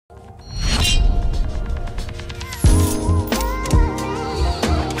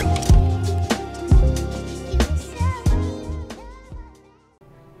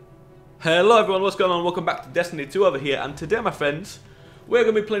Hello everyone, what's going on? Welcome back to Destiny 2 over here, and today my friends, we're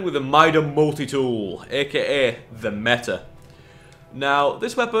going to be playing with the MIDA multi-tool, aka the Meta. Now,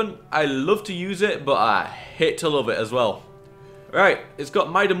 this weapon, I love to use it, but I hate to love it as well. Right, it's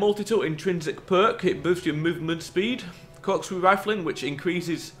got MIDA multi-tool intrinsic perk, it boosts your movement speed, corkscrew rifling, which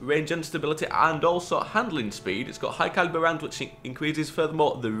increases range and stability, and also handling speed. It's got high caliber rounds, which increases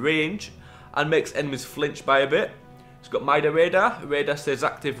furthermore the range, and makes enemies flinch by a bit. It's got MIDA radar. Radar stays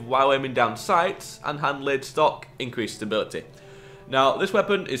active while aiming down sights, and hand laid stock, increased stability. Now, this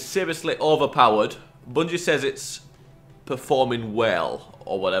weapon is seriously overpowered. Bungie says it's performing well,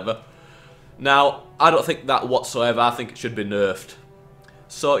 or whatever. Now, I don't think that whatsoever. I think it should be nerfed.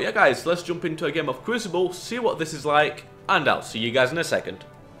 So, yeah guys, let's jump into a game of Crucible, see what this is like, and I'll see you guys in a second.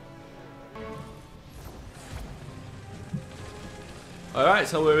 Alright,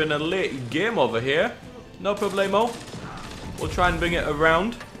 so we're in a late game over here. No problemo. We'll try and bring it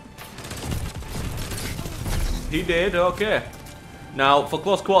around. He did, okay. Now, for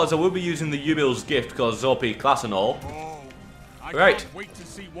close quarters, I will be using the Ubil's gift because OP class and all. Right.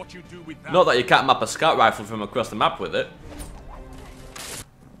 Not that you can't map a scout rifle from across the map with it.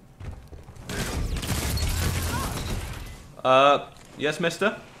 Yes,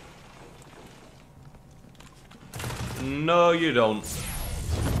 mister? No, you don't.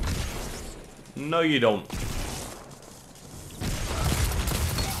 No, you don't.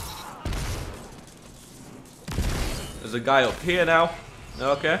 There's a guy up here now.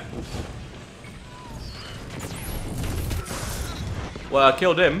 Okay. Well, I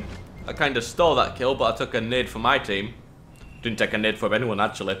killed him. I kind of stole that kill, but I took a nade for my team. Didn't take a nade for anyone,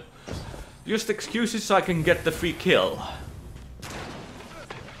 actually. Just excuses so I can get the free kill.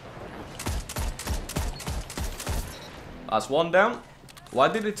 That's one down. Why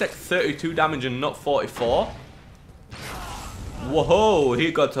did he take 32 damage and not 44? Whoa,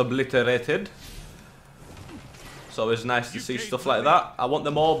 he got obliterated. So it's nice to see stuff like that. I want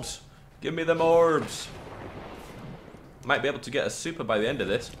them orbs. Give me them orbs. Might be able to get a super by the end of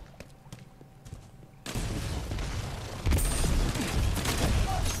this.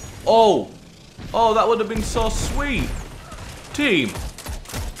 Oh! Oh, that would have been so sweet. Team.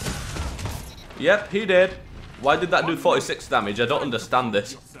 Yep, he did. Why did that do 46 damage? I don't understand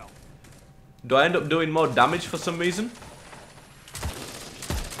this. Do I end up doing more damage for some reason?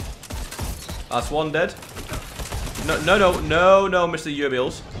 That's one dead. No, Mr.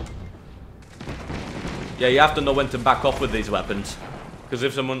 Ubils. Yeah, you have to know when to back off with these weapons. Because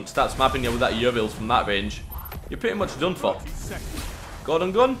if someone starts mapping you with that Ubils from that range, you're pretty much done for.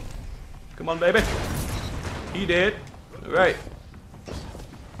 Golden gun. Come on, baby. He did. Right.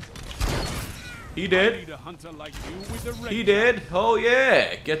 He did. He did. Oh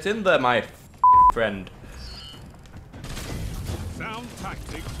yeah. Get in there, my friend. Sound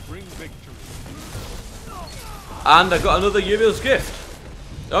tactics bring victory. And I got another Ubil's gift.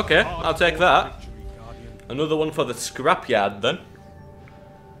 Okay, I'll take that. Another one for the scrapyard then.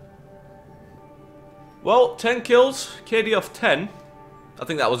 Well, 10 kills, KD of 10. I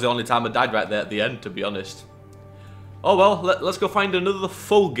think that was the only time I died right there at the end, to be honest. Oh well, let's go find another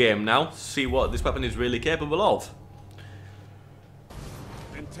full game now. See what this weapon is really capable of.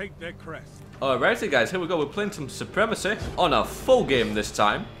 And take their crest. Alrighty guys, here we go. We're playing some Supremacy on a full game this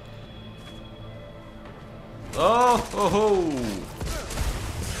time. Oh, ho,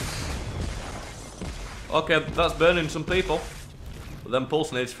 ho. Okay, that's burning some people. But them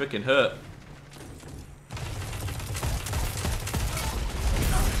pulse nades freaking hurt.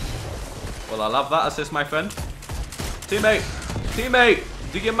 Well, I'll have that assist, my friend. Teammate! Teammate!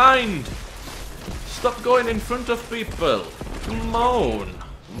 Do you mind? Stop going in front of people. Come on.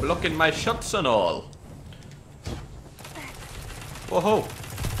 Blocking my shots and all. Whoa-ho.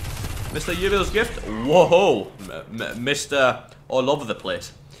 Mr. Ubil's gift? Whoa-ho. Mr. all over the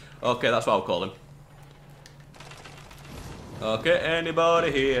place. Okay, that's what I'll call him. Okay,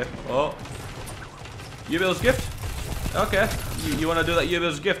 anybody here? Oh. Ubil's gift? Okay. You want to do that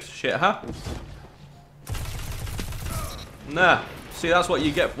Ubil's gift shit, huh? Nah. See, that's what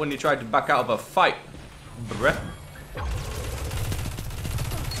you get when you try to back out of a fight, bruh.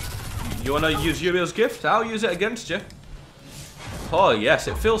 You want to use Ubil's gift? I'll use it against you. Oh yes,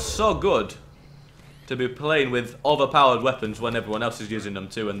 it feels so good to be playing with overpowered weapons when everyone else is using them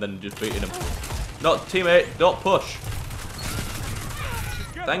too, and then just beating them. Not teammate, don't push.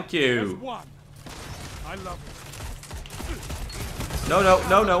 Thank you. I love it.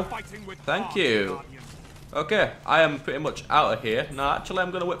 No. Thank you. Okay, I am pretty much out of here. No, actually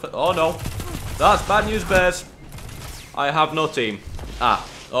I'm gonna wait for... Oh no. That's bad news, bears. I have no team. Ah,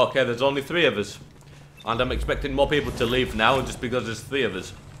 okay, there's only 3 of us. And I'm expecting more people to leave now just because there's 3 of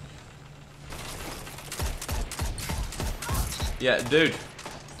us. Yeah, dude.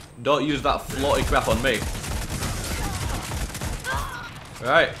 Don't use that floaty crap on me.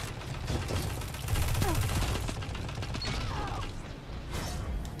 Right.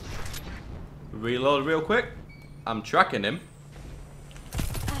 Reload real quick. I'm tracking him.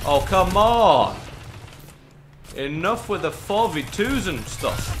 Oh, come on. Enough with the 4v2s and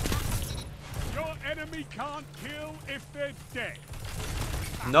stuff. Your enemy can't kill if they're dead.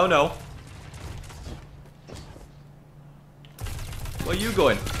 No, no. Where you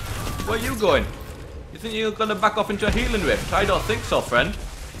going? Where you going? You think you're gonna back off into a healing rift? I don't think so, friend.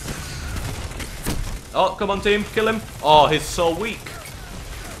 Oh, come on, team. Kill him. Oh, he's so weak.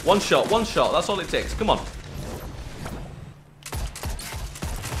 One shot, that's all it takes. Come on.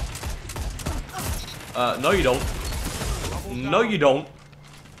 No you don't. No you don't.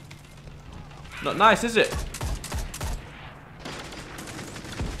 Not nice, is it?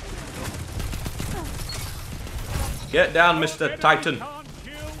 Get down, Mr. Titan.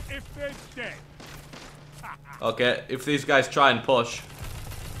 Okay, if these guys try and push.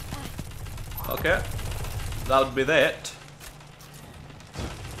 Okay. That would be that.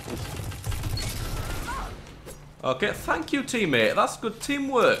 Okay, thank you, teammate. That's good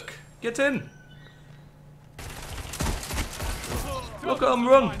teamwork. Get in. Look at him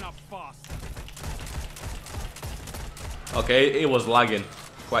run. Okay, he was lagging,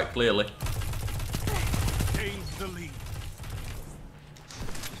 quite clearly.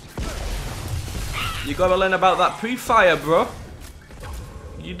 You gotta learn about that pre-fire, bro.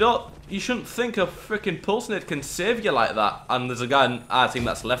 You shouldn't think a freaking pulse nade can save you like that. And there's a guy in our team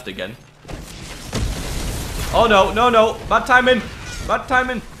that's left again. Oh no, no, no. Bad timing. Bad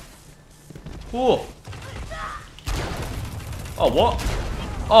timing. Whoa. Oh, what?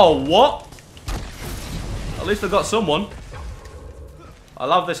 Oh, what? At least I got someone.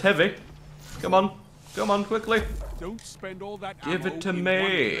 I'll have this heavy. Come on. Come on, quickly. Don't spend all that Give it to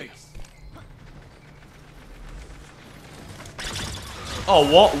me. Oh,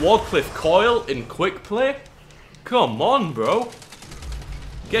 what? Wardcliffe coil in quick play? Come on, bro.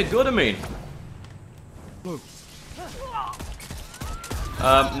 Get good, I mean.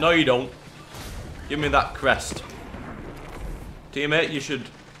 No you don't. Give me that crest. Teammate, you should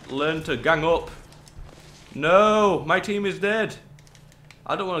learn to gang up. No, my team is dead.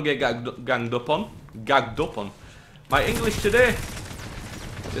 I don't want to get ganged up on. Gagged up on. My English today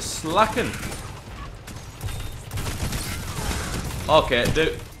is slacking. Okay,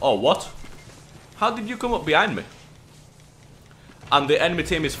 dude. Oh, what? How did you come up behind me? And the enemy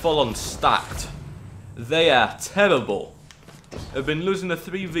team is full on stacked. They are terrible. They've been losing a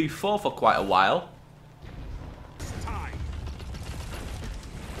 3v4 for quite a while.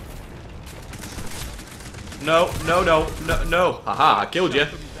 No, no, no, no, no. Haha, I killed you.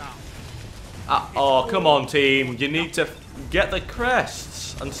 Oh, come on, team. You need to get the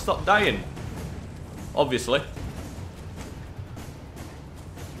crests and stop dying. Obviously.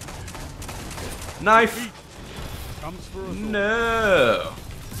 Knife. No.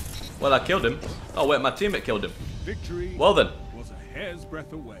 Well, I killed him. Oh, wait, my teammate killed him. Victory well then. Was a hair's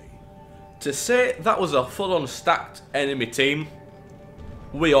breadth away. To say that was a full-on stacked enemy team,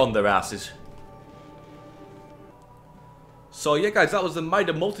 we on their asses. So yeah guys, that was the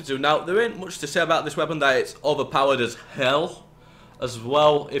MIDA multitude. Now there ain't much to say about this weapon, that it's overpowered as hell. As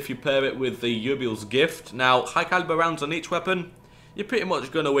well, if you pair it with the Yubil's gift. Now, high caliber rounds on each weapon, you're pretty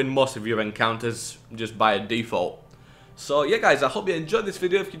much going to win most of your encounters just by default. So yeah guys, I hope you enjoyed this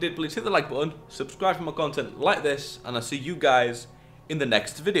video. If you did, please hit the like button, subscribe for more content like this, and I'll see you guys in the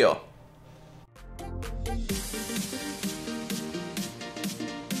next video.